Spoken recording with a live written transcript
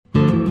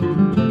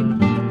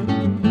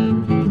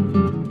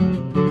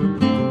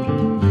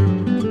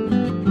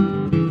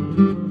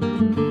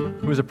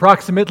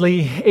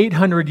approximately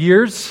 800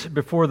 years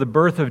before the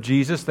birth of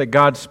Jesus that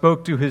God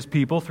spoke to his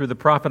people through the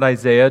prophet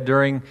Isaiah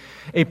during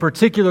a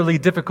particularly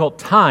difficult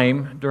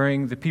time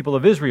during the people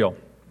of Israel.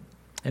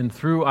 And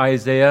through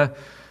Isaiah,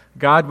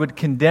 God would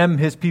condemn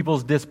his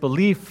people's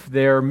disbelief,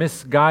 their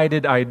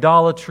misguided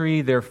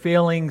idolatry, their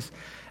failings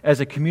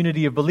as a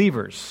community of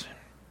believers.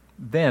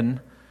 Then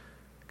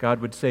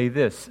God would say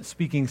this,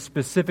 speaking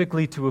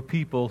specifically to a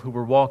people who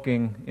were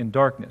walking in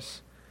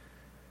darkness.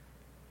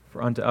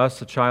 For unto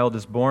us a child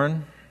is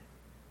born,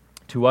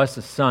 to us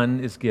a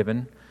son is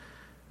given,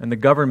 and the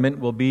government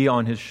will be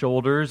on his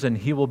shoulders, and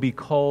he will be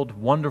called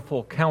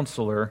Wonderful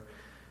Counselor,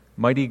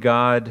 Mighty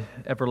God,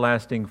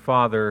 Everlasting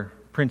Father,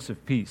 Prince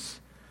of Peace.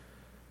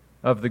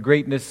 Of the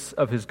greatness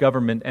of his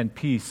government and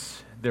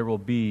peace there will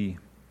be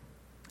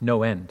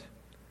no end.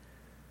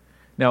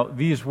 Now,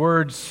 these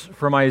words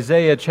from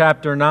Isaiah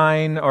chapter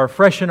 9 are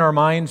fresh in our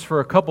minds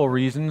for a couple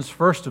reasons.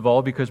 First of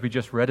all, because we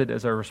just read it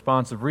as our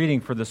responsive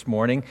reading for this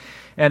morning.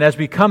 And as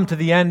we come to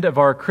the end of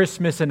our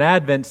Christmas and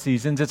Advent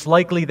seasons, it's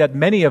likely that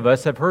many of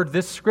us have heard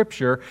this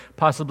scripture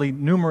possibly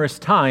numerous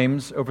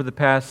times over the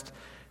past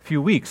few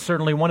weeks.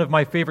 Certainly one of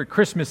my favorite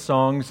Christmas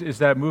songs is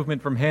that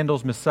movement from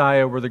Handel's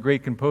Messiah, where the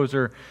great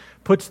composer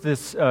puts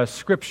this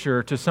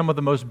scripture to some of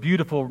the most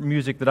beautiful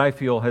music that I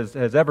feel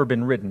has ever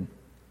been written.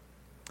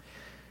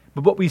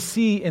 But what we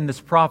see in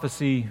this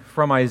prophecy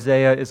from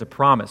Isaiah is a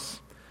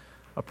promise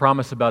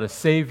about a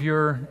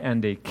Savior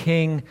and a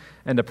King,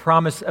 and a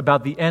promise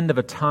about the end of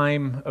a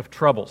time of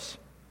troubles.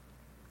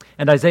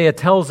 And Isaiah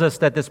tells us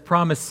that this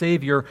promised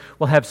Savior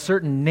will have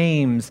certain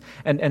names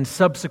and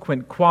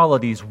subsequent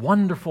qualities: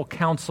 Wonderful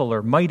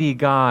Counselor, Mighty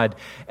God,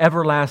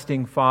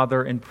 Everlasting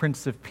Father, and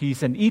Prince of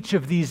Peace. And each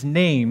of these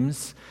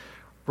names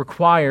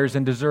requires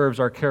and deserves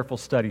our careful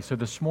study. So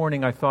this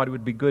morning I thought it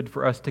would be good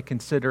for us to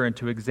consider and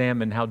to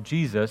examine how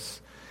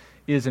Jesus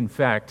is in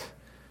fact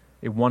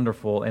a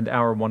wonderful and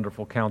our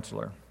wonderful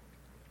counselor.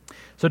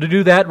 So to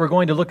do that, we're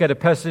going to look at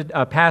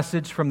a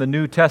passage from the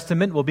New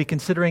Testament. We'll be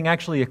considering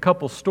actually a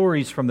couple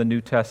stories from the New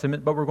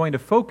Testament, but we're going to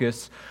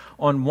focus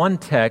on one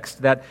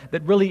text that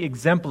really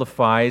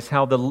exemplifies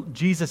how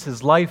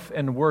Jesus' life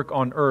and work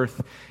on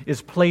earth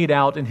is played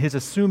out in his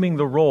assuming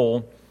the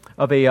role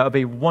of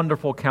a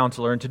wonderful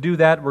counselor. And to do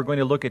that, we're going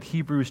to look at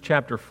Hebrews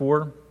chapter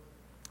 4, and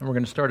we're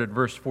going to start at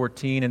verse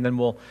 14, and then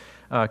we'll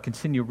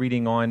continue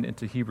reading on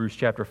into Hebrews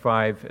chapter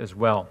 5 as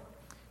well.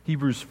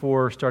 Hebrews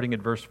 4, starting at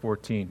verse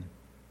 14.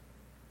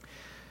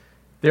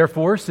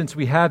 Therefore, since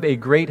we have a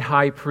great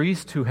high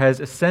priest who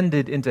has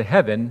ascended into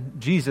heaven,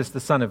 Jesus the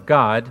Son of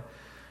God,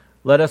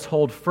 let us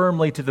hold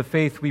firmly to the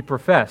faith we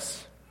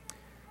profess.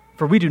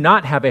 For we do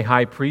not have a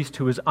high priest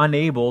who is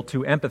unable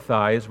to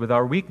empathize with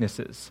our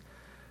weaknesses,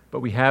 but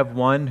we have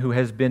one who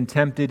has been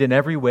tempted in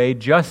every way,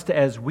 just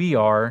as we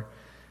are,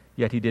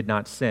 yet he did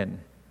not sin.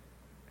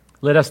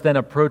 Let us then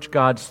approach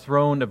God's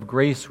throne of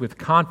grace with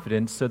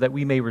confidence, so that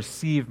we may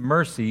receive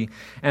mercy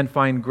and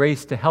find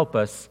grace to help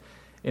us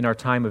in our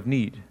time of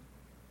need.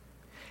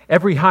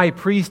 Every high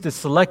priest is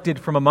selected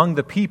from among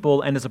the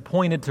people and is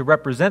appointed to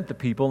represent the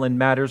people in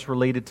matters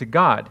related to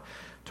God,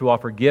 to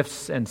offer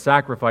gifts and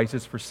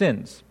sacrifices for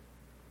sins.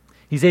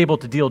 He's able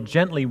to deal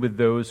gently with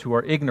those who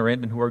are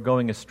ignorant and who are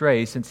going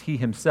astray, since he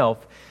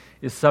himself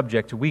is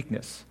subject to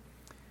weakness.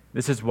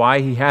 This is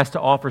why he has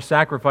to offer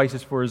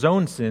sacrifices for his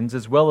own sins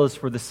as well as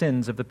for the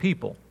sins of the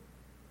people.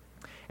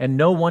 And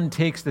no one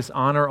takes this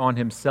honor on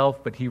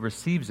himself, but he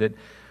receives it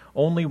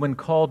only when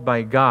called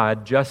by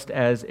God, just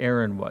as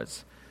Aaron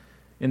was.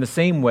 In the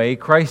same way,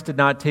 Christ did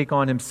not take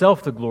on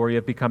himself the glory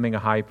of becoming a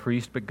high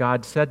priest, but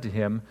God said to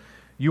him,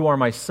 "You are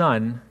my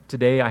son,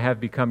 today I have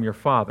become your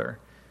father."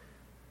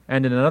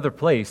 And in another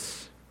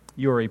place,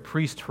 you are a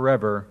priest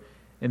forever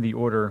in the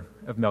order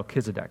of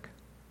Melchizedek.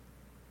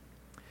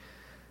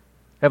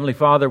 Heavenly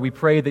Father, we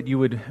pray that you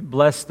would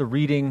bless the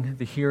reading,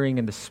 the hearing,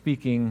 and the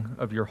speaking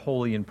of your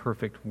holy and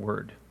perfect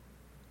word.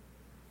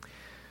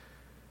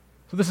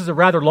 So this is a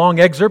rather long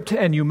excerpt,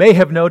 and you may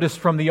have noticed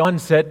from the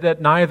onset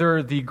that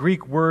neither the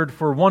Greek word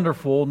for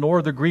wonderful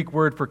nor the Greek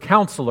word for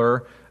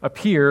counselor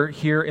appear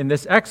here in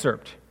this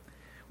excerpt.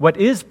 What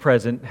is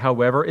present,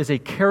 however, is a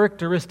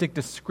characteristic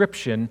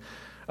description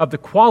of the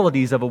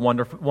qualities of a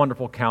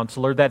wonderful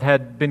counselor that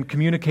had been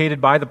communicated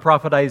by the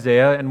prophet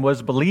Isaiah and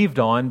was believed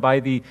on by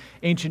the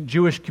ancient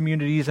Jewish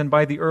communities and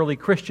by the early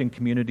Christian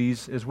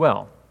communities as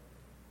well.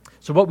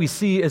 So what we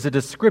see is a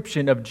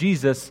description of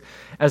Jesus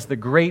as the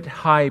great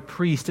high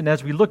priest. And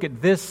as we look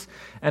at this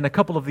and a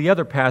couple of the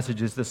other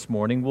passages this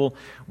morning,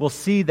 we'll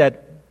see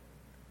that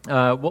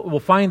we'll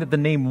find that the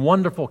name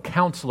Wonderful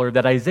Counselor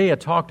that Isaiah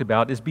talked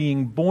about is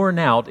being borne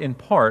out in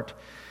part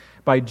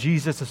by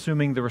Jesus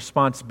assuming the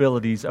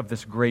responsibilities of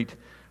this great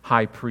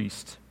high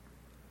priest.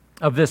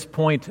 Of this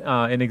point,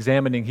 in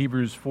examining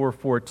Hebrews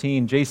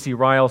 4:14, J.C.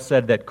 Ryle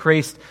said that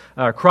Christ,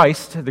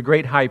 the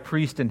great high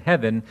priest in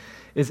heaven,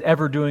 is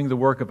ever doing the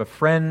work of a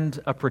friend,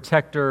 a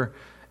protector,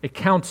 a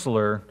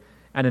counselor,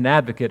 and an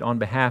advocate on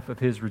behalf of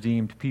his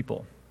redeemed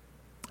people.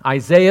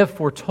 Isaiah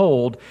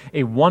foretold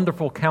a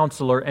wonderful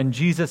counselor, and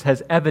Jesus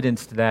has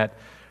evidenced that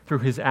through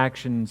his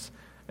actions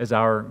as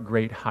our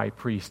great high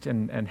priest.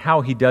 And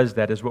how he does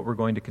that is what we're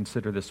going to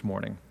consider this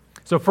morning.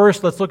 So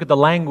first, let's look at the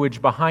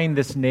language behind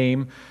this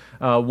name,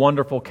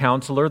 Wonderful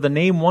Counselor. The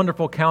name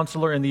Wonderful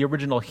Counselor in the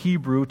original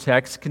Hebrew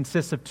text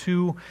consists of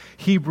two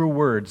Hebrew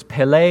words,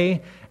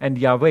 Pele and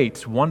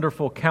Yavetz,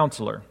 Wonderful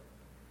Counselor.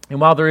 And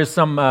while there is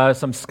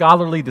some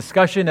scholarly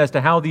discussion as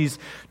to how these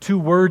two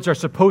words are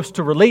supposed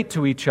to relate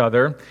to each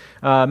other,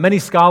 many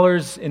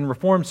scholars in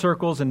Reformed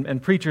circles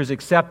and preachers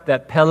accept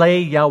that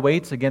Pele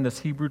Yavetz, again this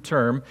Hebrew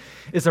term,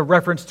 is a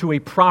reference to a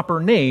proper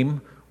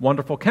name,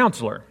 Wonderful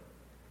Counselor.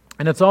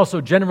 And it's also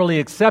generally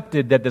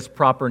accepted that this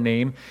proper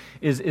name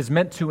is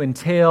meant to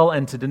entail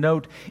and to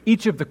denote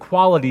each of the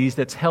qualities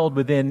that's held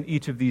within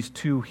each of these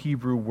two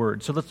Hebrew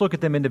words. So let's look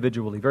at them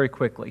individually very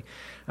quickly.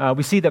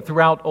 We see that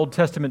throughout Old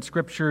Testament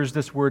scriptures,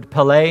 this word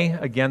Pele,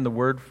 again the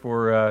word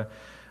for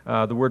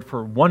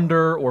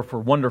wonder or for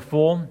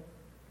wonderful,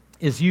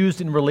 is used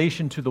in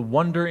relation to the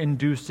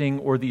wonder-inducing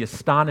or the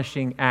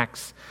astonishing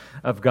acts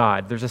of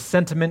God. There's a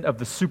sentiment of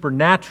the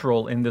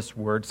supernatural in this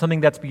word,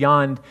 something that's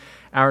beyond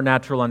our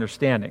natural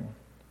understanding.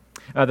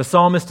 The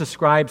psalmist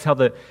describes how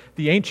the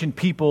ancient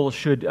people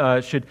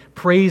should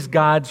praise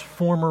God's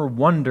former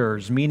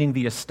wonders, meaning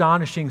the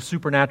astonishing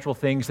supernatural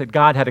things that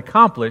God had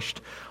accomplished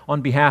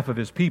on behalf of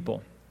his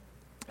people.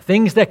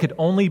 Things that could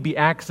only be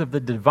acts of the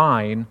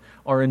divine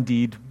are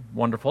indeed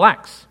wonderful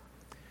acts.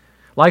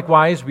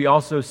 Likewise, we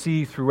also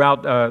see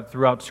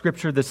throughout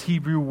Scripture this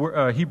Hebrew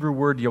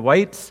word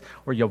yavetz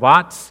or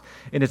yavatz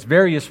in its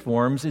various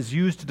forms is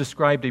used to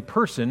describe a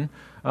person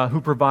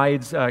who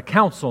provides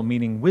counsel,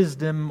 meaning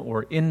wisdom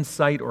or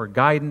insight or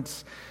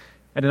guidance.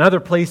 And in other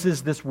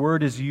places, this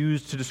word is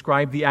used to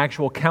describe the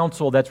actual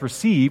counsel that's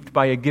received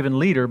by a given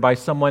leader, by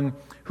someone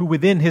who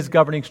within his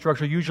governing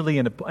structure, usually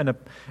an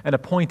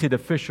appointed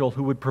official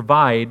who would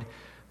provide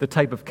the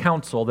type of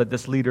counsel that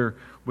this leader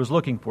was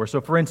looking for.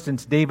 So, for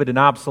instance, David and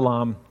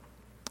Absalom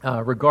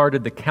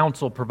regarded the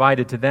counsel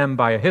provided to them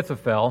by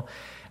Ahithophel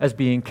as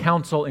being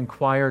counsel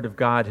inquired of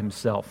God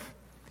himself.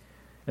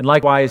 And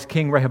likewise,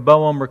 King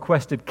Rehoboam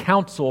requested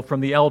counsel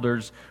from the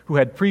elders who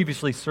had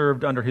previously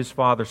served under his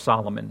father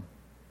Solomon.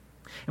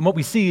 And what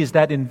we see is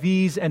that in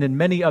these and in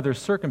many other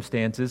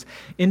circumstances,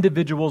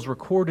 individuals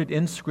recorded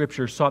in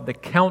Scripture sought the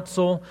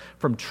counsel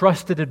from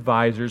trusted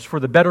advisors for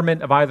the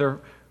betterment of either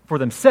for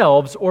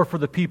themselves or for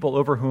the people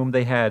over whom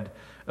they had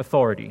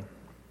authority.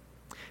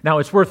 Now,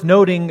 it's worth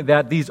noting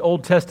that these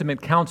Old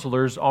Testament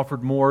counselors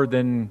offered more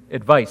than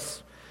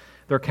advice.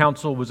 Their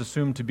counsel was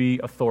assumed to be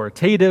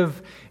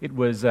authoritative. It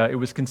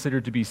was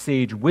considered to be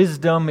sage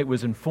wisdom. It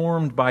was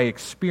informed by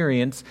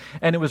experience,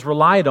 and it was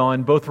relied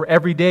on both for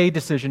everyday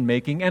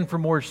decision-making and for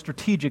more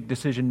strategic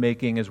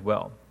decision-making as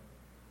well.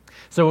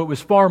 So it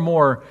was far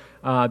more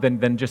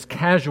than just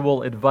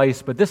casual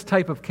advice, but this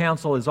type of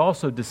counsel is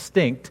also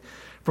distinct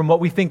from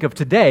what we think of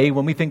today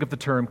when we think of the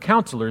term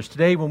counselors.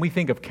 Today, when we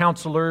think of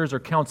counselors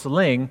or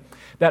counseling,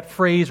 that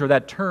phrase or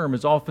that term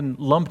is often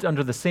lumped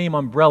under the same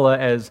umbrella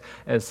as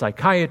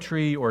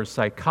psychiatry or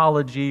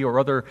psychology or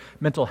other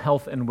mental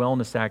health and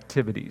wellness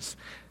activities.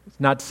 It's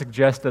not to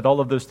suggest that all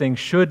of those things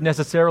should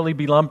necessarily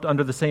be lumped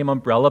under the same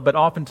umbrella, but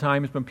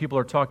oftentimes when people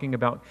are talking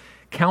about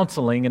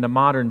counseling in a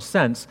modern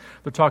sense,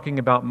 they're talking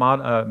about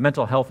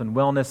mental health and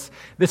wellness.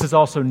 This is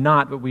also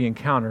not what we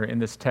encounter in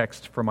this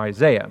text from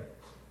Isaiah.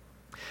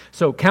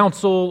 So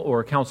counsel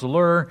or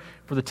counselor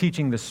for the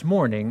teaching this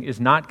morning is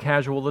not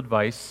casual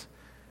advice,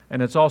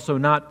 and it's also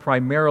not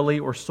primarily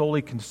or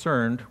solely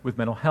concerned with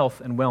mental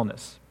health and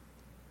wellness.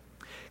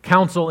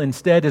 Counsel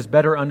instead is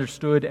better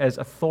understood as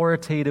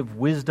authoritative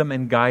wisdom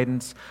and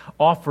guidance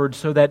offered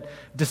so that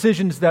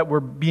decisions that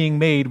were being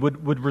made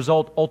would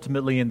result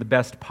ultimately in the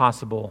best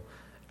possible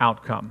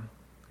outcome.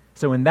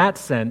 So in that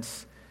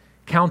sense,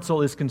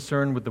 counsel is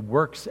concerned with the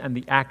works and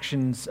the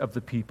actions of the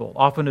people,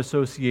 often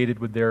associated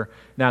with their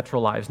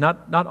natural lives.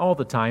 Not all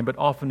the time, but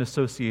often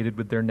associated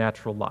with their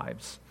natural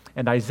lives.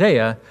 And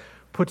Isaiah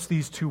puts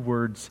these two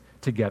words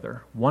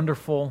together,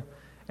 wonderful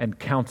and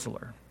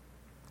counselor.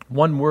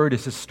 One word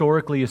is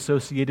historically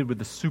associated with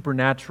the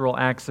supernatural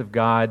acts of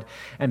God,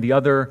 and the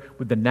other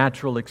with the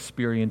natural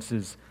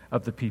experiences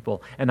of the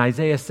people. And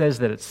Isaiah says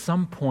that at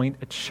some point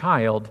a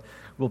child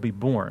will be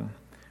born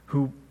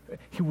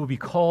he will be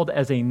called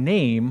as a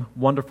name,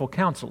 Wonderful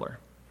Counselor.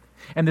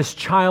 And this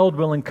child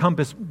will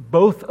encompass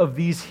both of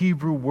these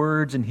Hebrew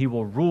words, and he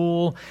will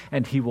rule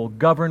and he will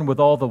govern with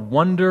all the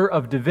wonder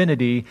of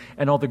divinity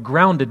and all the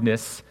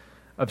groundedness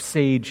of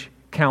sage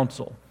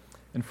counsel.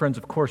 And friends,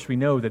 of course, we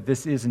know that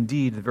this is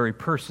indeed the very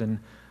person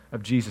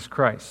of Jesus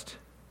Christ.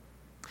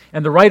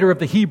 And the writer of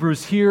the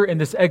Hebrews here in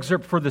this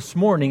excerpt for this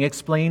morning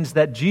explains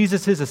that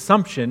Jesus'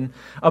 assumption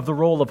of the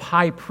role of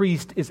high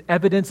priest is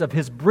evidence of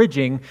his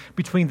bridging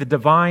between the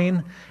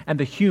divine and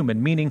the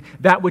human, meaning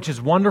that which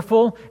is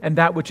wonderful and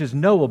that which is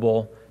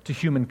knowable to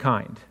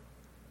humankind.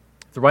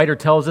 The writer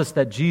tells us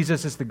that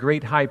Jesus is the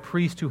great high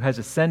priest who has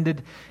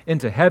ascended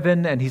into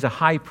heaven, and he's a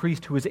high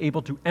priest who is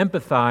able to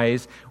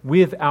empathize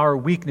with our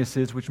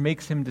weaknesses, which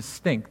makes him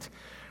distinct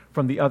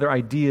from the other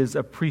ideas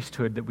of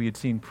priesthood that we had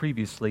seen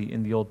previously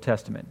in the Old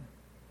Testament.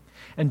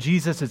 And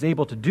Jesus is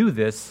able to do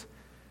this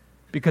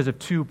because of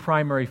two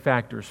primary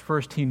factors.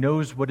 First, he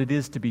knows what it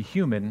is to be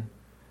human,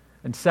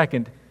 and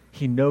second,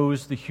 he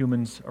knows the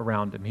humans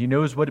around him. He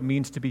knows what it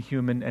means to be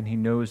human, and he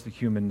knows the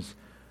humans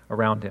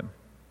around him.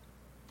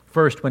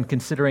 First, when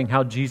considering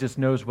how Jesus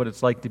knows what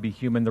it's like to be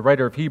human, the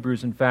writer of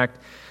Hebrews, in fact,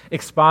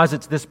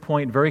 exposits this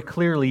point very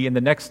clearly in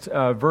the next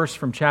verse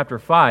from chapter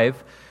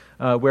 5,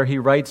 where he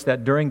writes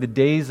that during the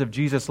days of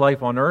Jesus'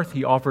 life on earth,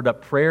 he offered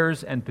up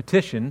prayers and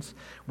petitions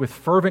with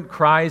fervent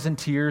cries and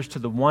tears to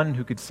the one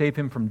who could save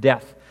him from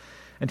death.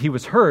 And he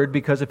was heard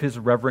because of his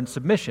reverent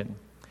submission.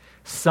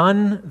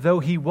 Son though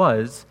he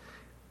was,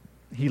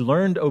 he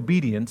learned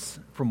obedience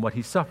from what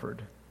he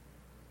suffered.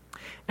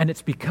 And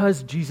it's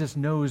because Jesus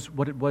knows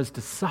what it was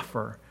to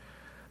suffer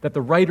that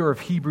the writer of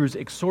Hebrews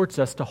exhorts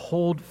us to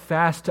hold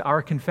fast to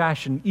our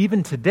confession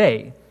even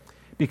today,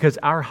 because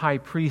our high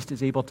priest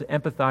is able to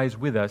empathize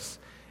with us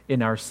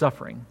in our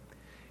suffering.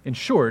 In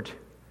short,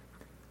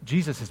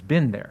 Jesus has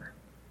been there.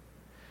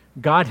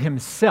 God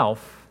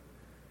himself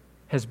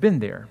has been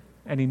there,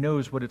 and he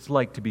knows what it's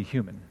like to be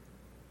human.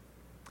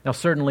 Now,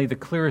 certainly the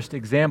clearest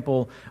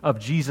example of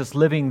Jesus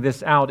living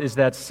this out is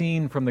that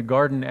scene from the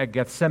Garden at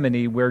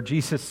Gethsemane, where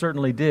Jesus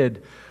certainly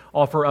did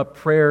offer up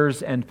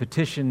prayers and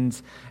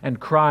petitions and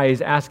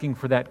cries asking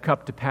for that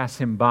cup to pass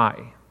him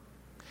by.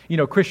 You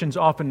know, Christians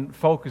often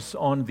focus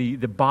on the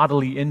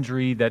bodily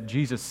injury that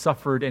Jesus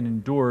suffered and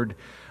endured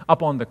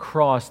up on the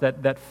cross,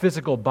 that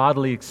physical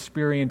bodily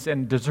experience,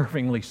 and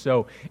deservingly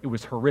so. It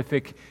was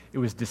horrific, it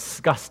was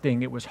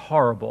disgusting, it was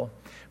horrible.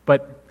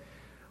 But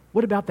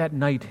what about that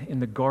night in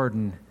the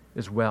garden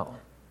as well?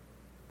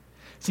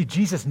 See,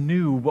 Jesus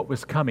knew what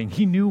was coming.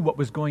 He knew what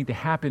was going to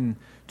happen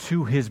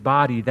to his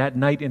body that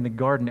night in the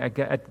garden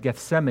at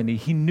Gethsemane.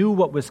 He knew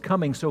what was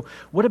coming. So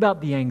what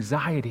about the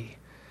anxiety?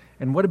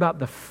 And what about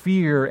the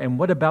fear? And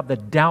what about the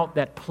doubt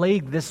that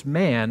plagued this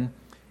man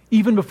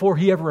even before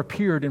he ever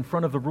appeared in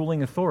front of the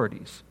ruling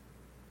authorities?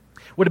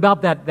 What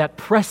about that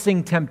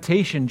pressing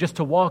temptation just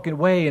to walk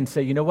away and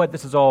say, you know what,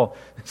 this is all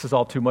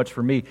too much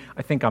for me.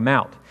 I think I'm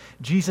out.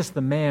 Jesus,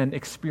 the man,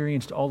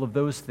 experienced all of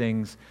those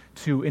things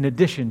too, in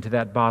addition to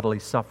that bodily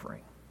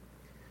suffering.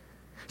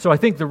 So I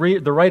think the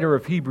writer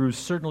of Hebrews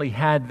certainly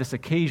had this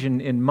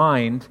occasion in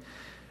mind,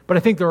 but I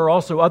think there are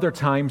also other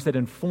times that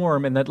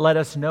inform and that let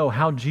us know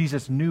how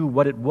Jesus knew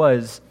what it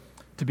was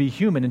to be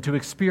human and to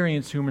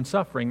experience human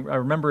suffering. I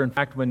remember, in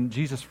fact, when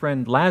Jesus'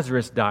 friend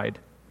Lazarus died.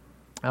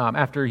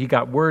 After he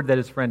got word that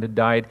his friend had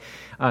died,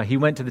 he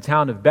went to the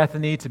town of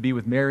Bethany to be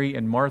with Mary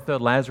and Martha,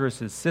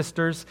 Lazarus'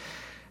 sisters.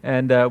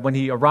 And when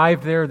he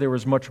arrived there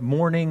was much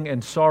mourning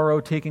and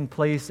sorrow taking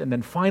place. And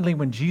then finally,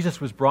 when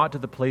Jesus was brought to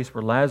the place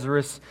where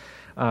Lazarus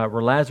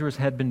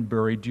had been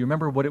buried, do you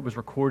remember what it was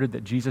recorded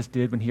that Jesus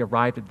did when he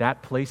arrived at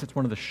that place? It's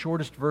one of the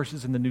shortest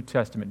verses in the New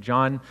Testament,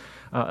 John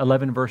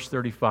 11, verse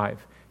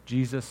 35.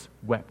 Jesus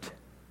wept.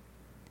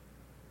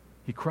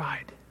 He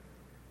cried.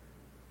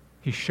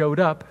 He showed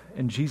up,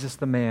 and Jesus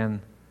the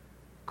man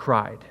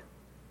cried.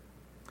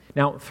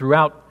 Now,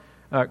 throughout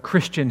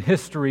Christian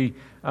history,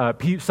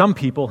 some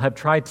people have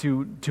tried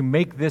to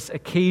make this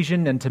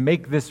occasion and to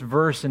make this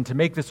verse and to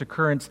make this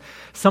occurrence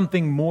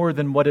something more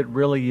than what it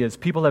really is.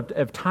 People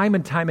have time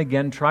and time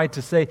again tried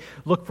to say,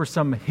 look for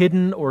some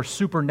hidden or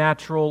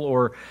supernatural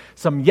or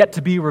some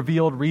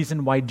yet-to-be-revealed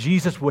reason why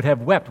Jesus would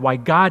have wept, why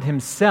God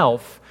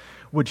himself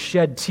would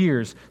shed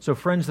tears. So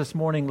friends, this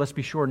morning, let's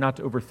be sure not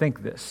to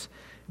overthink this.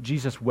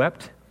 Jesus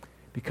wept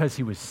because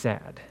he was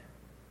sad.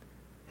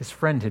 His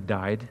friend had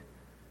died.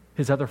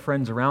 His other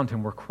friends around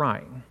him were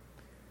crying.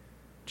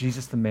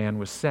 Jesus the man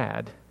was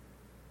sad,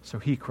 so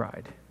he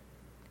cried.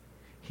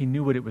 He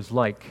knew what it was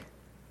like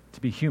to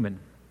be human.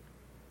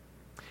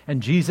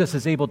 And Jesus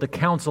is able to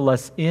counsel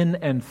us in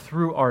and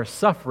through our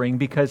suffering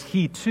because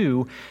he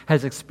too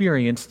has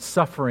experienced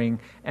suffering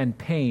and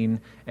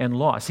pain and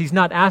loss. He's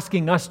not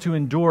asking us to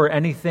endure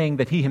anything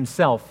that he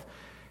himself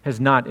has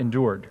not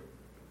endured.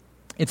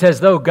 It's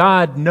as though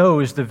God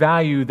knows the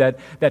value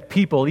that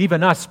people,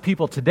 even us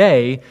people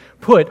today,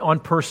 put on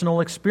personal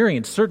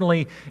experience.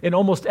 Certainly, in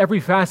almost every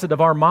facet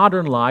of our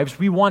modern lives,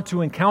 we want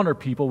to encounter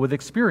people with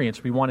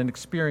experience. We want an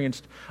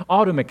experienced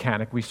auto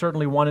mechanic. We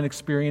certainly want an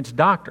experienced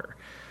doctor.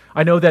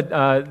 I know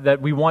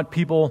that we want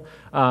people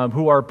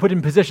who are put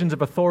in positions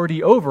of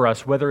authority over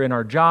us, whether in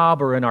our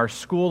job or in our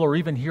school or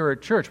even here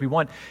at church. We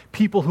want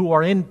people who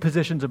are in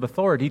positions of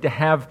authority to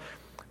have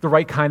the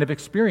right kind of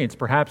experience.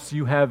 Perhaps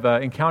you have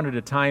encountered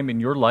a time in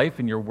your life,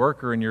 in your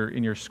work, or in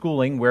your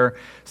schooling where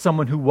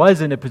someone who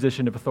was in a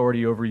position of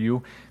authority over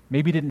you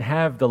maybe didn't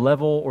have the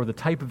level or the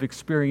type of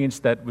experience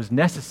that was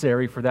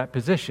necessary for that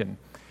position.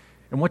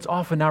 And what's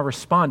often our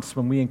response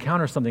when we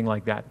encounter something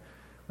like that?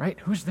 Right?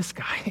 Who's this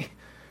guy?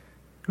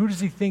 Who does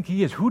he think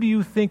he is? Who do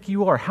you think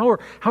you are? How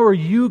are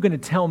you going to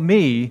tell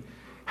me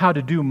how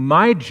to do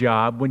my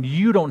job when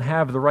you don't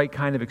have the right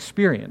kind of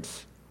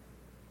experience?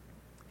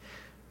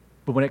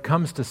 But when it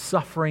comes to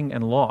suffering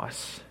and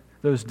loss,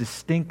 those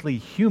distinctly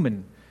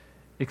human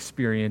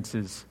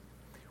experiences,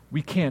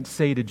 we can't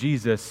say to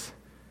Jesus,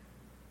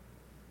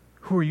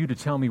 who are you to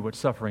tell me what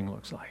suffering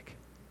looks like?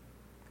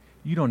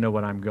 You don't know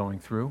what I'm going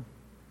through.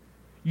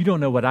 You don't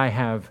know what I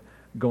have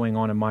going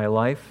on in my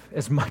life.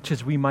 As much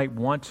as we might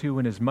want to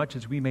and as much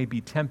as we may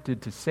be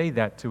tempted to say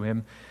that to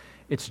him,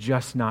 it's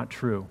just not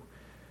true.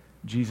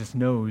 Jesus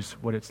knows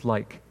what it's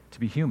like to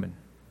be human.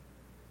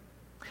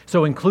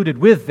 So included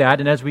with that,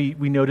 and as we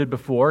noted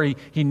before,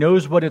 he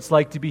knows what it's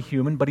like to be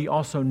human, but he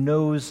also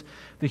knows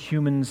the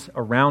humans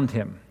around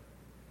him.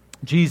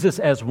 Jesus,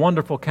 as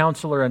wonderful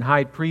counselor and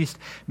high priest,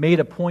 made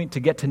a point to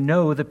get to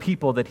know the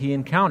people that he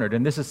encountered.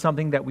 And this is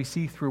something that we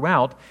see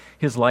throughout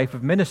his life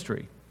of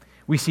ministry.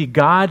 We see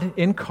God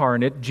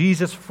incarnate,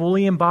 Jesus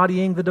fully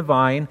embodying the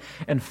divine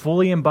and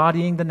fully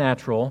embodying the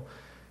natural,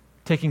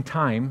 taking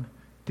time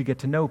to get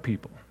to know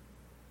people.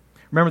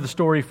 Remember the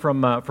story from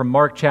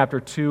Mark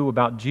chapter 2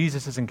 about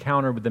Jesus'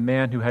 encounter with the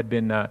man who had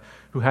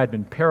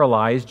been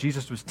paralyzed.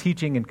 Jesus was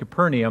teaching in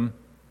Capernaum,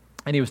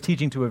 and he was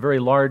teaching to a very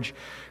large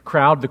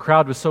crowd. The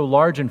crowd was so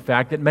large, in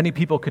fact, that many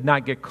people could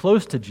not get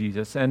close to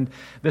Jesus. And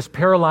this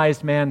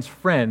paralyzed man's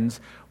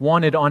friends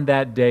wanted on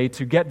that day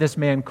to get this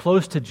man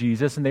close to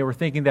Jesus, and they were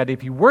thinking that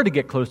if he were to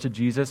get close to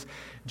Jesus,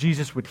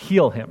 Jesus would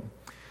heal him.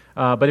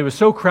 But it was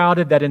so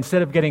crowded that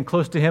instead of getting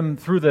close to him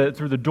through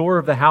the door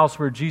of the house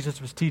where Jesus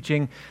was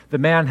teaching,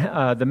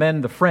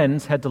 the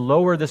friends, had to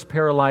lower this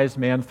paralyzed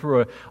man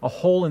through a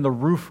hole in the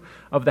roof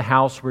of the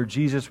house where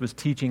Jesus was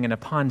teaching. And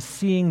upon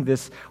seeing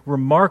this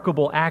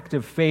remarkable act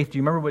of faith, do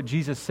you remember what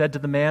Jesus said to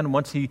the man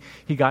once he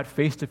got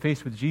face to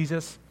face with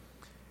Jesus?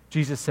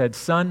 Jesus said,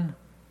 "Son,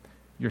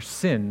 your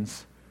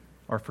sins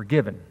are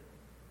forgiven."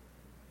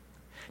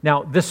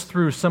 Now, this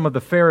threw some of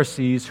the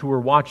Pharisees who were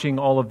watching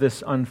all of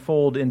this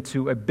unfold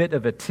into a bit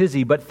of a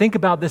tizzy, but think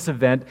about this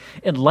event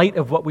in light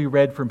of what we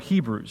read from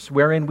Hebrews,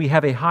 wherein we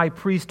have a high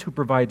priest who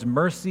provides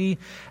mercy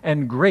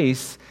and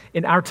grace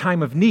in our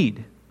time of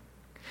need.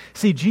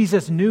 See,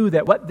 Jesus knew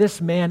that what this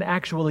man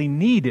actually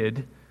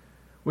needed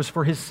was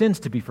for his sins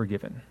to be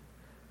forgiven.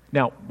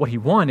 Now, what he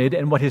wanted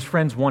and what his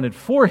friends wanted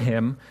for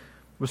him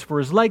was for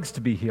his legs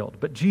to be healed.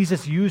 But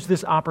Jesus used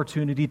this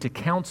opportunity to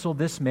counsel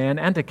this man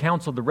and to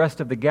counsel the rest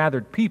of the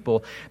gathered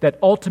people that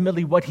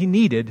ultimately what he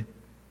needed,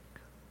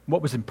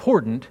 what was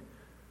important,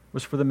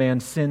 was for the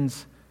man's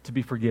sins to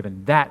be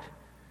forgiven. That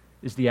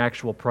is the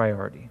actual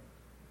priority.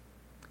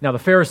 Now, the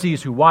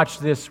Pharisees who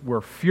watched this were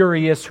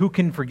furious. Who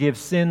can forgive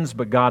sins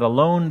but God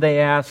alone, they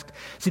asked.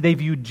 See, they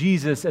viewed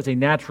Jesus as a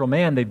natural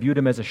man. They viewed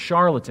him as a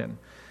charlatan.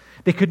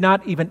 They could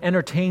not even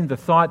entertain the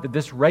thought that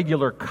this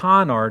regular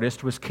con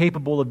artist was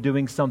capable of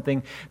doing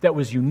something that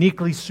was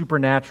uniquely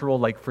supernatural,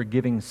 like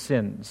forgiving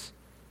sins.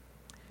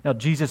 Now,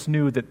 Jesus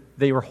knew that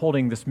they were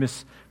holding this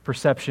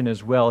misperception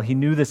as well. He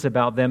knew this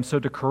about them. So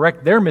to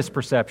correct their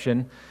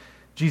misperception,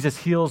 Jesus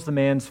heals the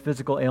man's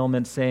physical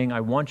ailment, saying, "I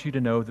want you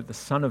to know that the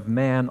Son of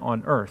Man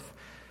on earth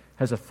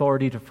has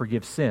authority to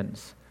forgive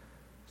sins.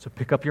 So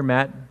pick up your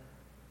mat,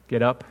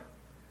 get up,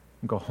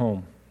 and go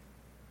home."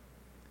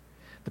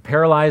 The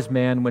paralyzed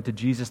man went to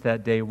Jesus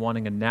that day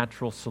wanting a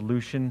natural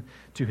solution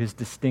to his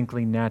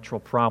distinctly natural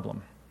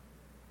problem.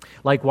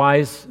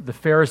 Likewise, the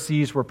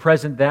Pharisees were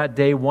present that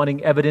day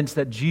wanting evidence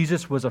that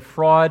Jesus was a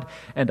fraud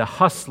and a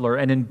hustler,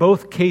 and in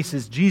both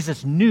cases,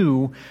 Jesus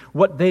knew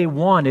what they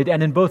wanted,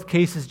 and in both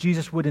cases,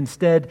 Jesus would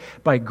instead,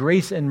 by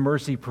grace and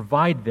mercy,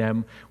 provide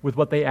them with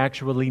what they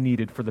actually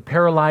needed. For the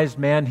paralyzed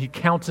man, he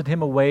counseled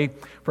him away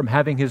from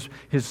having his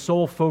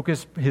sole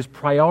focus, his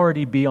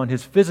priority be on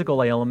his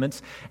physical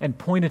ailments, and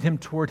pointed him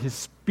toward his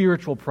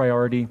spiritual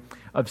priority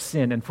of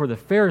sin. And for the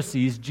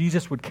Pharisees,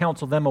 Jesus would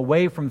counsel them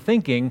away from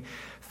thinking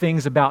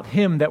things about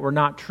him that were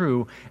not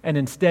true, and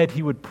instead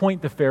he would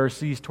point the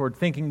Pharisees toward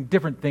thinking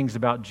different things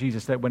about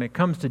Jesus, that when it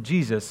comes to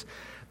Jesus,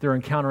 they're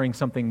encountering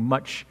something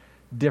much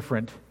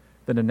different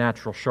than a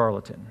natural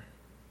charlatan.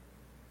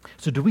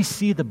 So do we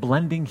see the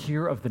blending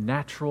here of the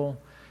natural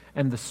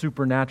and the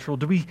supernatural?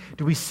 Do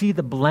we see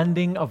the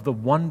blending of the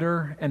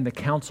wonder and the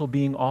counsel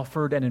being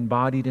offered and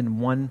embodied in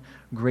one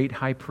great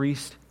high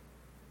priest?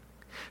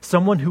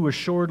 Someone who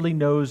assuredly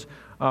knows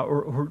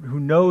or who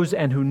knows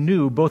and who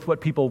knew both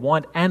what people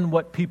want and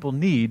what people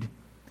need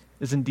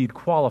is indeed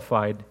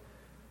qualified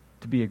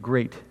to be a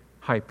great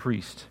high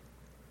priest.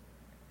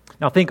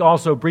 Now think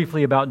also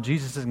briefly about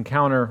Jesus'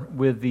 encounter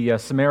with the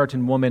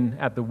Samaritan woman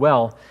at the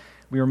well.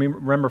 We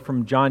remember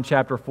from John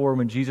chapter 4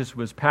 when Jesus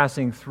was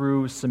passing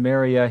through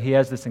Samaria, he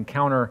has this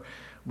encounter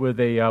with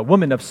a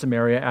woman of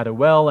Samaria at a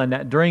well, and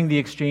that during the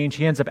exchange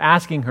he ends up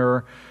asking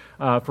her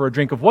for a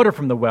drink of water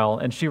from the well.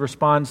 And she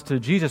responds to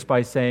Jesus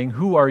by saying,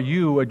 "Who are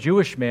you, a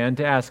Jewish man,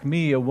 to ask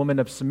me, a woman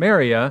of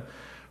Samaria,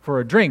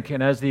 for a drink?"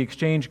 And as the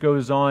exchange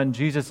goes on,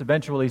 Jesus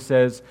eventually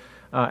says,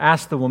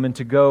 asks the woman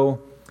to go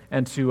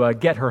and to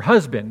get her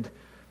husband.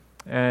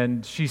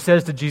 And she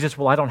says to Jesus,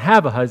 "Well, I don't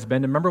have a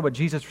husband." And remember what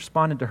Jesus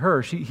responded to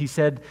her. He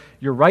said,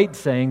 "You're right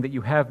saying that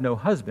you have no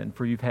husband,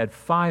 for you've had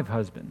 5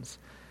 husbands.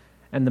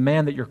 And the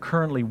man that you're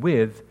currently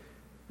with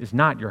is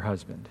not your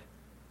husband."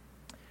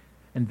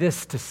 And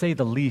this, to say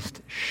the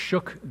least,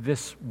 shook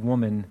this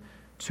woman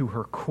to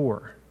her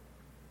core.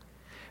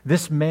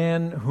 This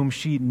man, whom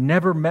she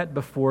never met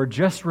before,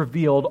 just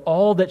revealed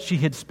all that she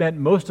had spent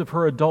most of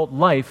her adult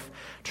life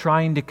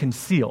trying to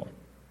conceal.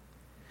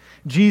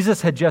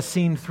 Jesus had just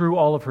seen through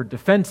all of her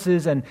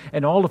defenses and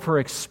all of her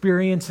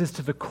experiences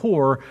to the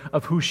core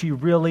of who she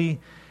really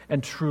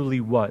and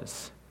truly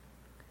was.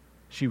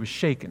 She was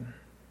shaken.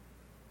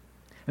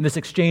 And this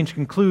exchange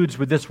concludes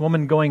with this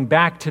woman going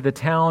back to the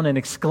town and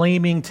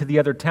exclaiming to the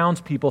other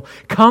townspeople,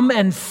 "Come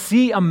and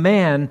see a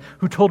man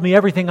who told me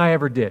everything I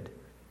ever did."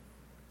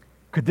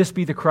 Could this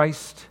be the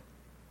Christ?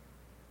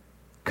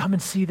 Come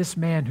and see this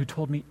man who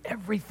told me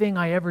everything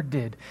I ever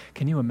did.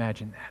 Can you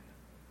imagine that?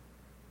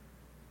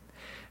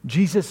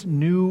 Jesus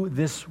knew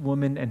this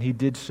woman, and he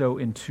did so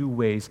in two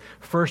ways.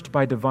 First,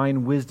 by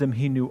divine wisdom,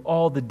 he knew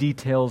all the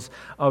details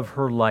of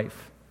her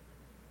life,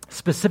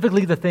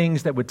 specifically the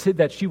things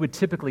that she would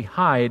typically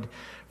hide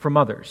from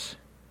others.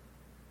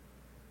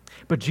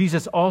 But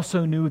Jesus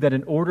also knew that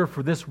in order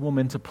for this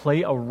woman to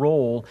play a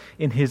role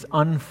in his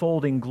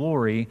unfolding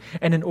glory,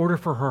 and in order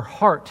for her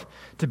heart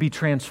to be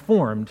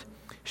transformed,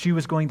 she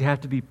was going to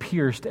have to be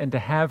pierced and to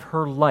have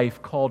her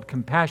life called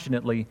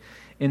compassionately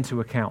into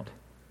account.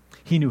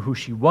 He knew who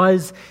she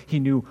was, he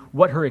knew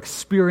what her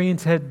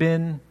experience had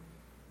been,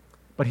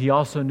 but he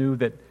also knew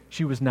that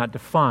she was not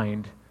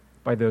defined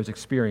by those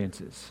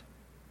experiences.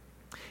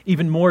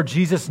 Even more,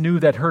 Jesus knew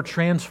that her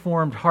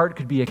transformed heart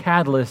could be a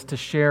catalyst to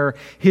share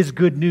his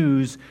good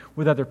news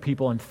with other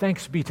people. And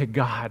thanks be to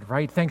God,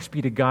 right? Thanks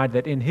be to God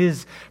that in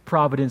his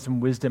providence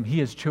and wisdom, he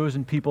has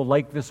chosen people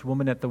like this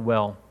woman at the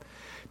well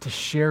to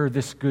share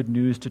this good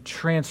news, to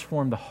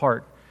transform the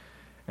heart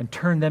and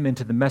turn them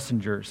into the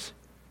messengers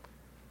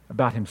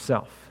about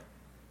himself.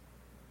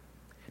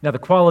 Now, the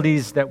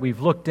qualities that we've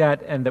looked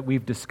at and that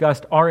we've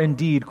discussed are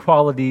indeed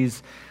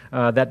qualities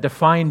that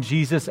define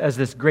Jesus as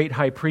this great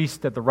high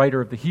priest that the writer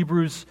of the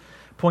Hebrews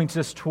points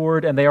us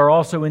toward, and they are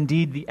also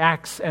indeed the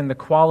acts and the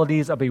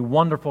qualities of a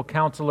wonderful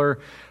counselor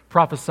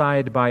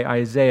prophesied by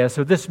Isaiah.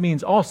 So this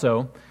means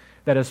also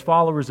that as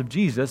followers of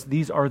Jesus,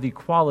 these are the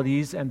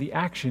qualities and the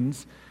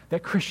actions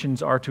that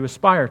Christians are to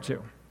aspire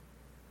to.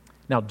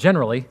 Now,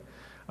 generally,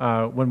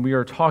 when we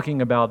are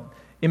talking about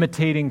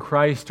imitating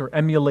Christ or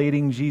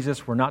emulating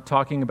Jesus, we're not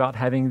talking about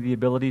having the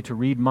ability to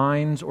read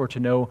minds or to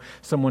know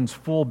someone's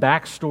full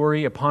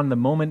backstory upon the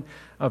moment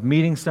of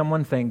meeting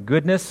someone, thank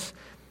goodness.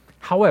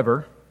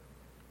 However,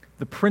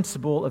 the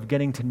principle of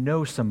getting to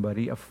know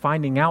somebody, of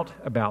finding out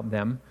about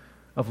them,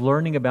 of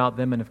learning about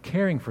them, and of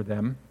caring for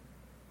them,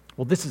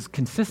 well, this is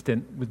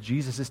consistent with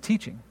Jesus'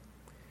 teaching.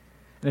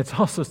 And it's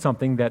also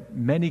something that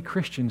many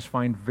Christians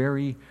find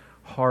very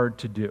hard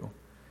to do.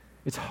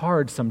 It's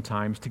hard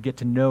sometimes to get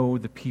to know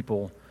the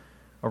people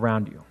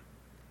around you.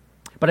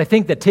 But I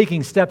think that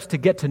taking steps to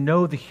get to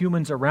know the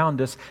humans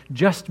around us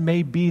just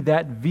may be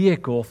that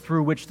vehicle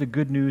through which the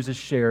good news is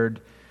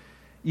shared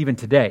even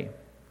today.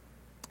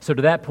 So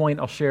to that point,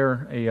 I'll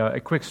share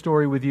a quick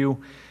story with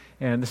you.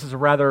 And this is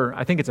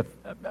I think it's a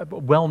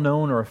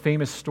well-known or a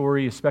famous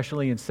story,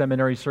 especially in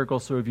seminary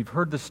circles. So if you've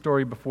heard this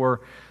story before,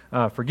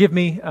 forgive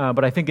me,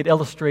 but I think it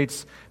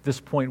illustrates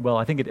this point well.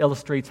 I think it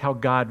illustrates how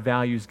God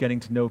values getting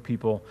to know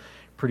people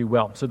pretty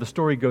well. So the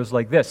story goes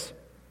like this.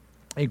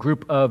 A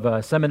group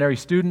of seminary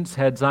students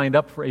had signed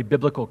up for a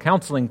biblical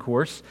counseling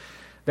course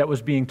that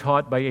was being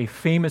taught by a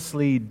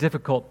famously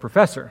difficult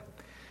professor.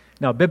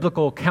 Now,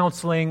 biblical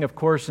counseling, of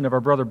course, and if our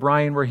brother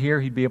Brian were here,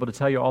 he'd be able to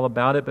tell you all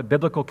about it. But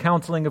biblical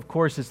counseling, of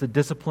course, is the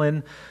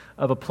discipline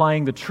of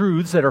applying the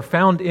truths that are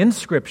found in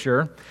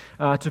Scripture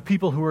to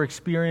people who are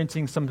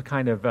experiencing some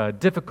kind of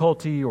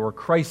difficulty or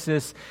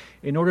crisis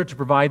in order to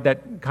provide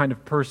that kind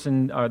of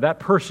person, that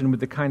person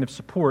with the kind of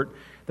support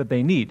that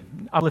they need,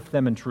 uplift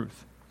them in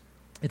truth.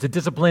 It's a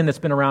discipline that's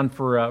been around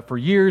for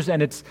years,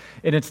 and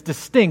it's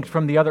distinct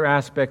from the other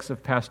aspects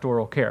of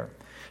pastoral care.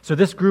 So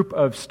this group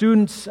of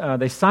students,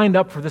 they signed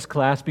up for this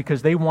class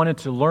because they wanted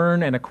to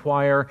learn and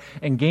acquire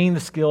and gain the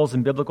skills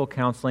in biblical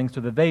counseling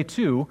so that they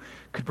too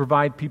could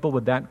provide people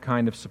with that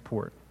kind of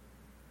support.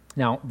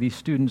 Now, these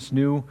students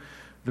knew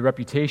the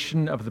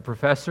reputation of the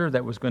professor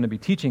that was going to be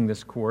teaching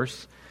this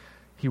course.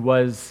 He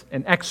was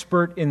an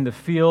expert in the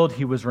field,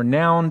 he was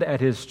renowned at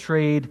his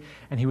trade,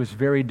 and he was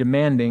very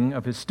demanding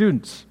of his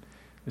students.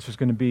 This was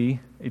going to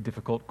be a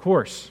difficult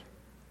course.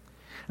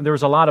 And there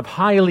was a lot of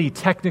highly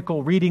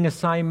technical reading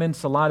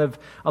assignments, a lot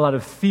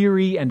of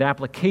theory and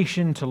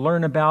application to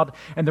learn about,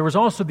 and there was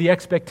also the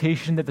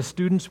expectation that the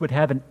students would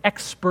have an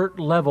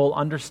expert-level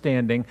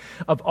understanding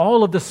of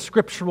all of the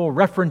scriptural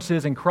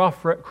references and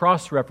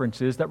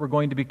cross-references that were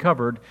going to be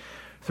covered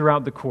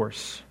throughout the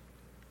course.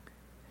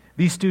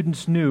 These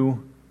students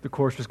knew the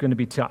course was going to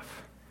be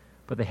tough,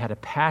 but they had a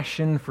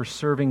passion for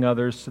serving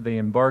others, so they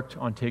embarked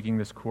on taking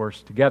this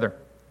course together.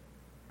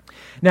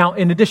 Now,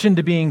 in addition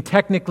to being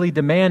technically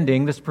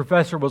demanding, this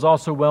professor was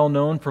also well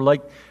known for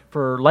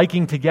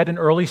liking to get an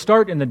early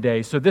start in the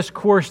day. So this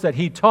course that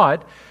he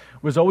taught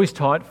was always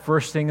taught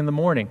first thing in the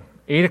morning,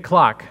 8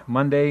 o'clock,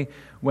 Monday,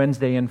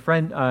 Wednesday, and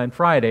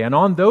Friday. And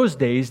on those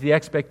days, the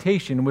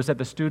expectation was that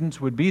the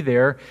students would be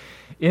there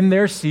in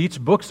their seats,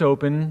 books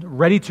open,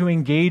 ready to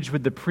engage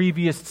with the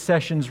previous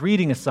session's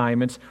reading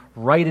assignments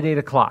right at 8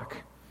 o'clock.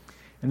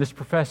 And this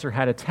professor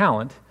had a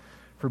talent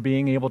for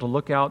being able to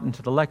look out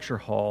into the lecture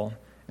hall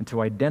and to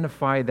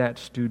identify that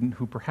student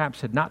who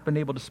perhaps had not been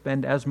able to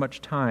spend as much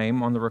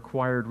time on the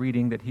required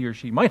reading that he or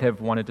she might have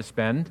wanted to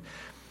spend.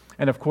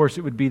 And of course,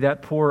 it would be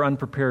that poor,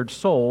 unprepared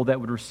soul that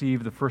would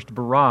receive the first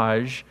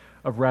barrage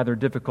of rather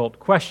difficult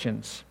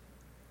questions.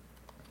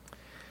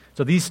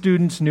 So these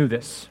students knew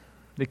this.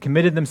 They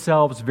committed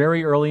themselves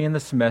very early in the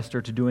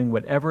semester to doing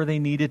whatever they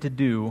needed to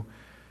do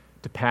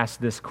to pass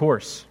this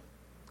course.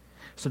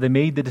 So they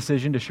made the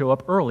decision to show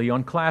up early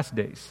on class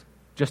days,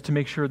 just to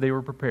make sure they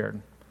were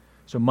prepared.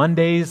 So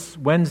Mondays,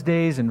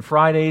 Wednesdays, and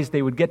Fridays,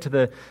 they would get to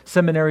the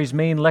seminary's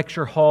main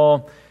lecture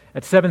hall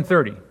at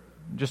 7:30,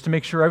 just to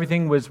make sure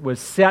everything was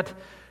set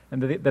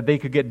and that they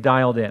could get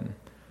dialed in.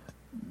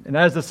 And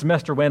as the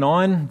semester went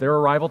on, their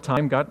arrival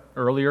time got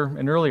earlier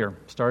and earlier.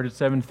 Started at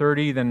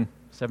 7:30, then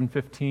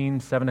 7:15,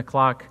 7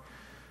 o'clock,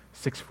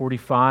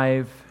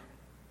 6:45.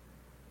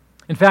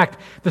 In fact,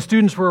 the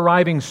students were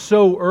arriving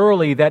so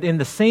early that in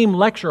the same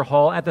lecture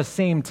hall at the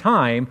same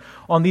time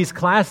on these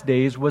class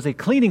days was a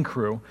cleaning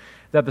crew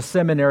that the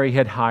seminary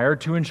had hired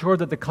to ensure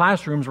that the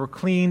classrooms were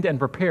cleaned and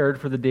prepared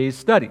for the day's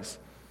studies.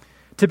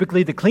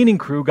 Typically, the cleaning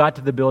crew got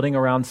to the building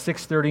around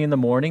 6:30 in the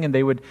morning, and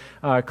they would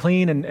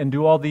clean and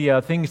do all the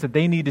things that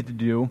they needed to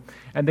do,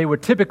 and they were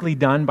typically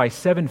done by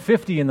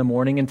 7:50 in the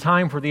morning in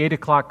time for the 8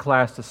 o'clock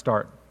class to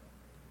start.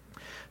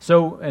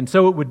 So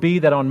it would be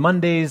that on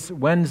Mondays,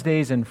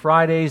 Wednesdays, and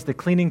Fridays, the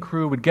cleaning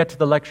crew would get to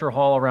the lecture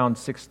hall around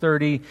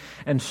 6:30,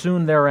 and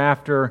soon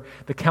thereafter,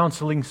 the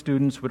counseling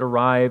students would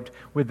arrive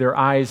with their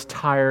eyes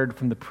tired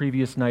from the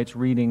previous night's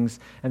readings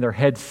and their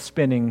heads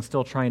spinning,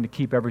 still trying to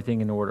keep everything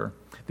in order.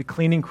 The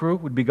cleaning crew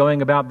would be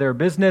going about their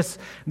business,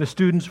 and the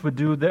students would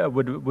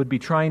be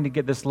trying to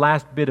get this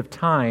last bit of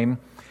time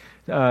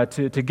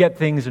to get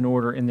things in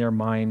order in their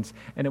minds.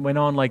 And it went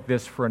on like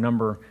this for a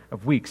number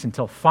of weeks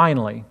until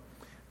finally,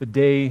 the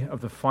day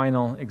of the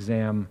final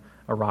exam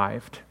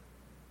arrived.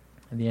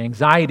 And the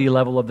anxiety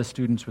level of the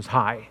students was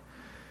high.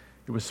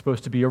 It was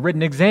supposed to be a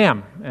written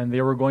exam, and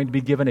they were going to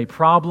be given a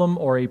problem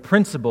or a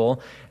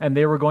principle, and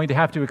they were going to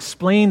have to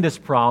explain this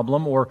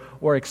problem or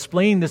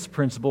explain this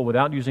principle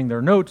without using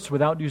their notes,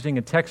 without using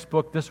a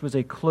textbook. This was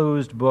a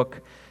closed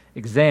book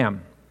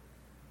exam.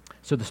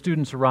 So the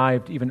students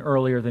arrived even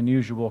earlier than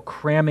usual,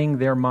 cramming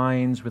their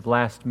minds with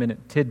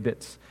last-minute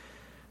tidbits.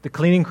 The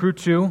cleaning crew,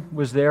 too,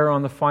 was there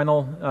on the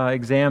final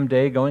exam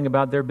day, going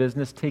about their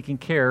business, taking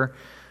care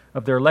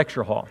of their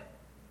lecture hall.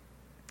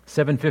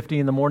 7:50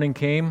 in the morning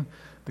came,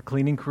 the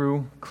cleaning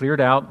crew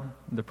cleared out,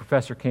 and the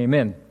professor came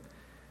in.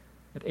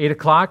 At 8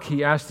 o'clock,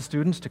 he asked the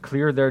students to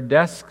clear their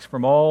desks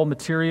from all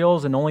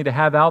materials and only to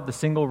have out the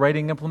single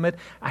writing implement.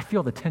 I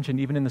feel the tension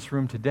even in this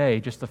room today,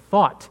 just the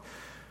thought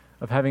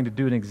of having to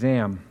do an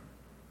exam.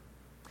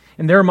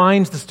 In their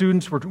minds, the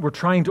students were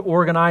trying to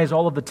organize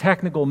all of the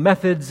technical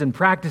methods and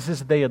practices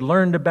that they had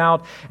learned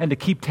about and to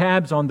keep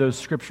tabs on those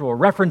scriptural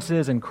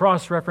references and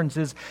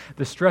cross-references.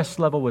 The stress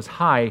level was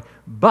high,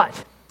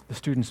 but the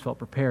students felt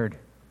prepared.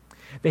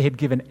 They had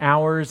given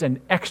hours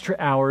and extra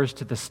hours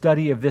to the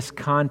study of this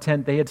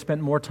content. They had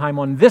spent more time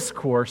on this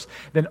course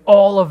than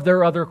all of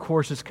their other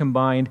courses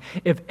combined.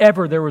 If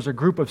ever there was a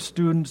group of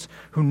students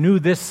who knew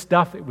this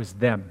stuff, it was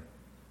them.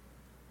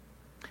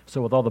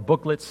 So with all the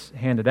booklets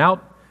handed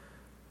out,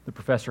 the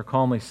professor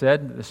calmly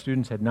said that the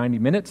students had 90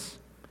 minutes.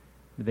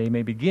 They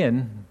may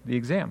begin the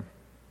exam.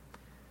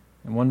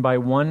 And one by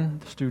one,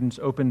 the students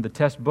opened the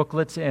test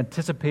booklets,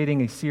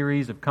 anticipating a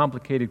series of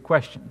complicated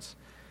questions.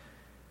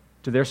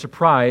 To their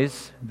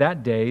surprise,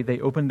 that day,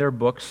 they opened their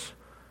books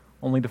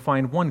only to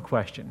find one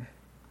question.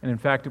 And in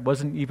fact, it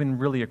wasn't even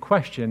really a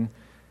question.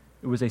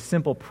 It was a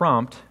simple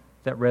prompt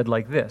that read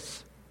like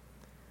this: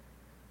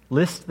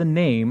 list the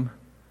name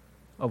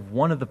of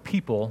one of the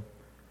people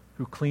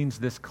who cleans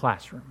this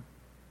classroom.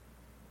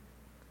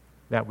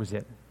 That was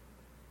it.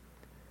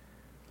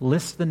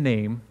 List the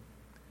name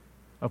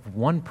of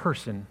one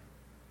person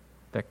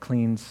that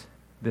cleans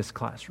this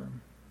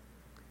classroom.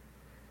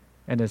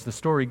 And as the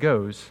story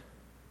goes,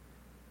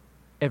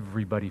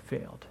 everybody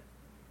failed.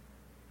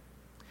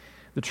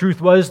 The truth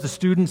was, the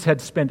students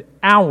had spent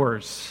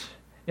hours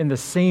in the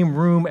same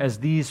room as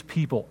these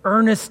people,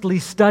 earnestly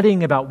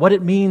studying about what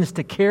it means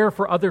to care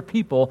for other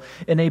people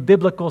in a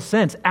biblical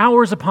sense.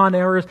 Hours upon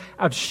hours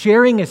of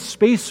sharing a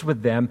space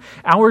with them,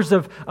 hours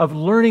of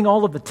learning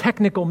all of the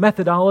technical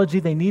methodology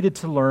they needed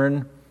to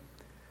learn,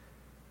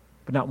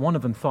 but not one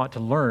of them thought to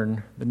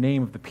learn the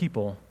name of the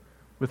people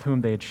with whom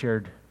they had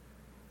shared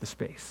the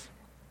space.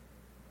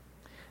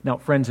 Now,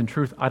 friends, in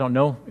truth, I don't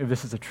know if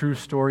this is a true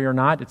story or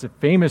not. It's a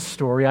famous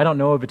story. I don't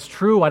know if it's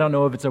true. I don't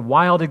know if it's a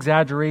wild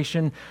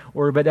exaggeration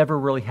or if it ever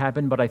really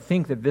happened, but I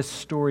think that this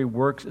story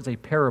works as a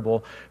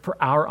parable for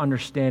our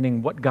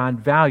understanding what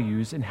God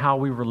values and how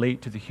we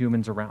relate to the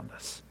humans around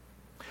us.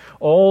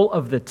 All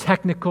of the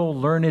technical,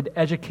 learned,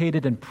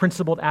 educated, and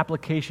principled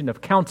application of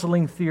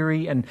counseling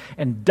theory and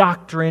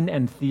doctrine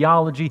and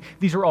theology,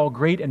 these are all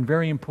great and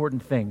very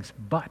important things,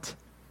 but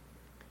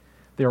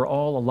they're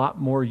all a lot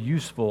more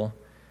useful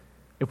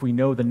if we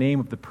know the name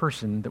of the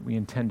person that we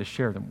intend to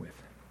share them with.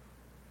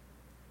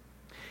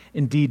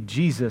 Indeed,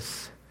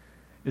 Jesus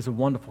is a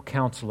wonderful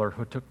counselor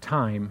who took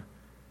time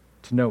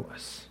to know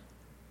us,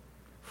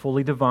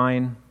 fully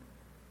divine,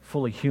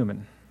 fully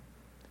human.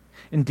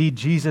 Indeed,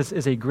 Jesus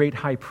is a great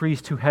high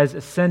priest who has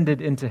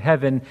ascended into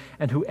heaven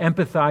and who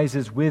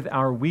empathizes with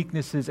our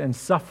weaknesses and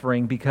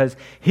suffering because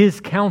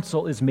his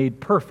counsel is made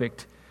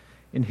perfect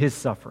in his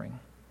suffering.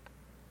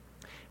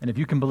 And if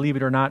you can believe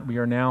it or not, we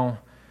are now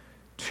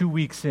 2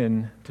 weeks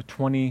in to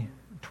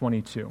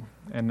 2022.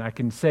 And I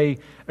can say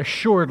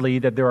assuredly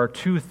that there are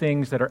two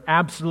things that are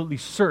absolutely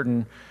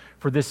certain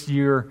for this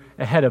year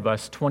ahead of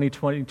us,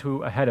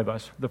 2022 ahead of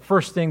us. The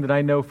first thing that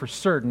I know for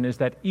certain is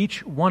that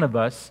each one of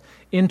us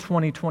in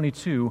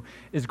 2022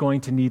 is going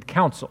to need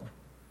counsel.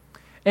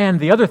 And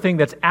the other thing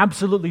that's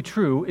absolutely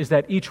true is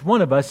that each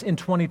one of us in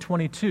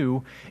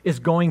 2022 is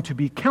going to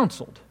be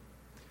counseled.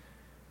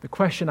 The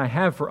question I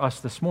have for us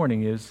this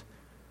morning is,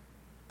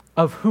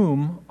 of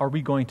whom are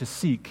we going to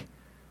seek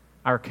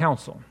our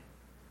counsel?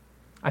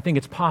 I think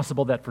it's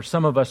possible that for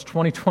some of us,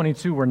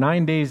 2022, we're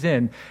 9 days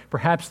in.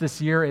 Perhaps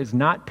this year is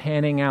not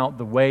panning out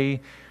the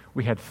way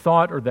we had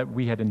thought or that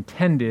we had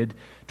intended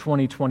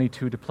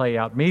 2022 to play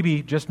out.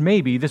 Maybe, just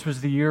maybe, this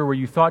was the year where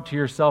you thought to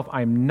yourself,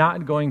 I'm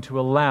not going to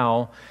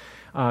allow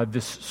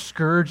this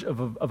scourge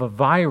of a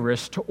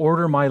virus to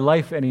order my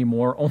life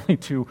anymore, only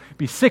to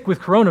be sick with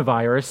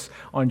coronavirus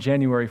on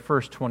January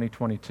 1st,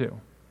 2022.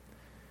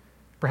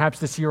 Perhaps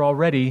this year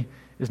already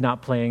is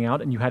not playing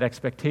out and you had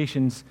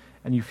expectations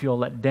and you feel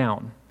let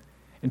down.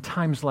 In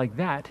times like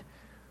that,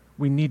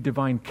 we need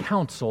divine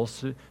counsel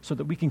so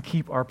that we can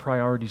keep our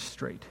priorities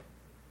straight.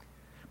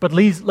 But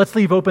let's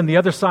leave open the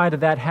other side of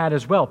that hat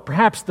as well.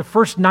 Perhaps the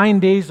first 9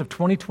 days of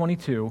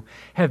 2022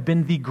 have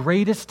been the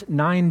greatest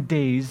 9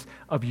 days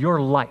of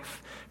your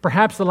life.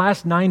 Perhaps the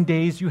last 9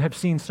 days you have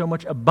seen so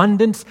much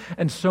abundance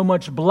and so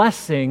much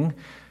blessing.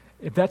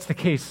 If that's the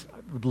case,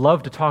 I would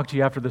love to talk to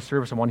you after the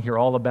service. I want to hear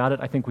all about it.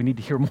 I think we need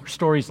to hear more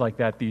stories like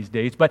that these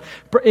days. But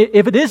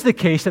if it is the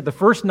case that the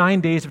first 9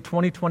 days of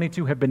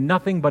 2022 have been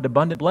nothing but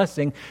abundant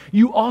blessing,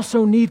 you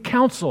also need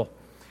counsel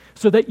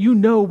so that you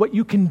know what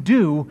you can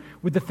do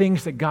with the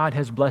things that God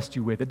has blessed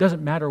you with. It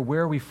doesn't matter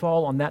where we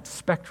fall on that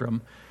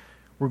spectrum,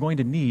 we're going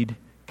to need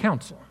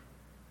counsel.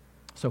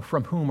 So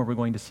from whom are we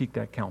going to seek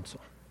that counsel?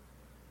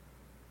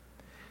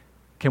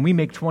 Can we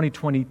make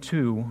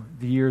 2022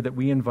 the year that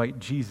we invite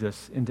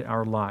Jesus into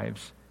our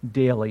lives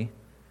daily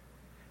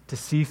to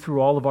see through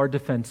all of our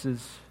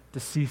defenses, to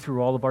see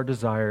through all of our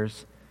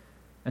desires,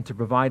 and to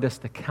provide us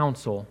the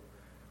counsel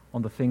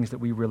on the things that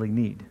we really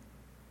need?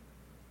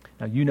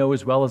 Now, you know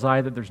as well as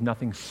I that there's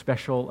nothing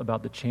special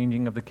about the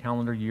changing of the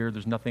calendar year.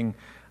 There's nothing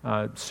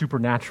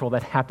supernatural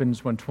that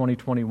happens when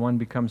 2021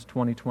 becomes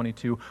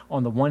 2022.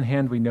 On the one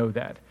hand, we know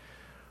that.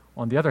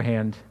 On the other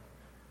hand,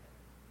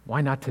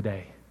 why not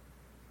today?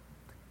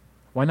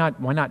 Why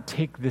not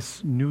take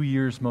this New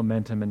Year's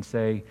momentum and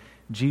say,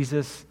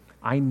 Jesus,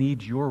 I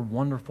need your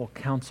wonderful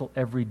counsel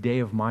every day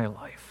of my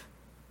life.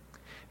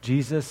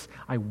 Jesus,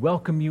 I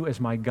welcome you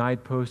as my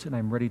guidepost, and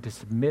I'm ready to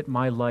submit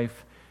my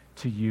life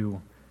to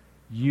you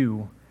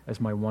as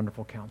my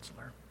wonderful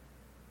counselor.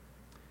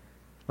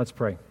 Let's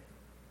pray.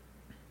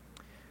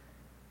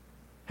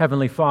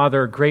 Heavenly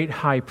Father, great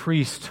high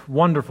priest,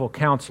 wonderful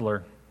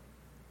counselor,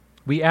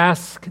 we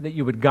ask that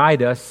you would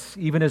guide us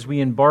even as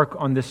we embark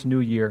on this new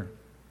year.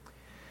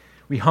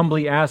 We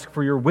humbly ask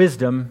for your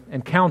wisdom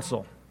and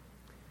counsel.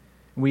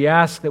 We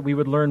ask that we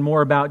would learn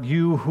more about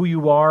you, who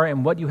you are,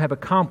 and what you have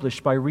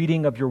accomplished by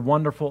reading of your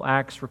wonderful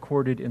acts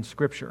recorded in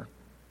Scripture.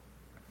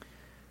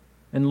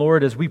 And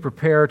Lord, as we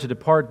prepare to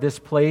depart this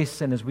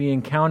place and as we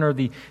encounter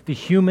the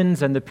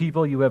humans and the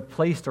people you have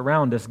placed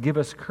around us, give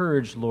us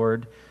courage,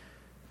 Lord,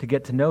 to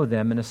get to know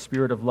them in a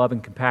spirit of love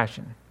and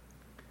compassion,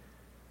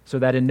 so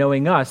that in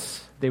knowing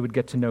us, they would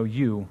get to know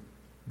you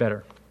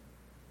better.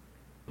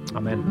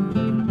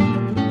 Amen.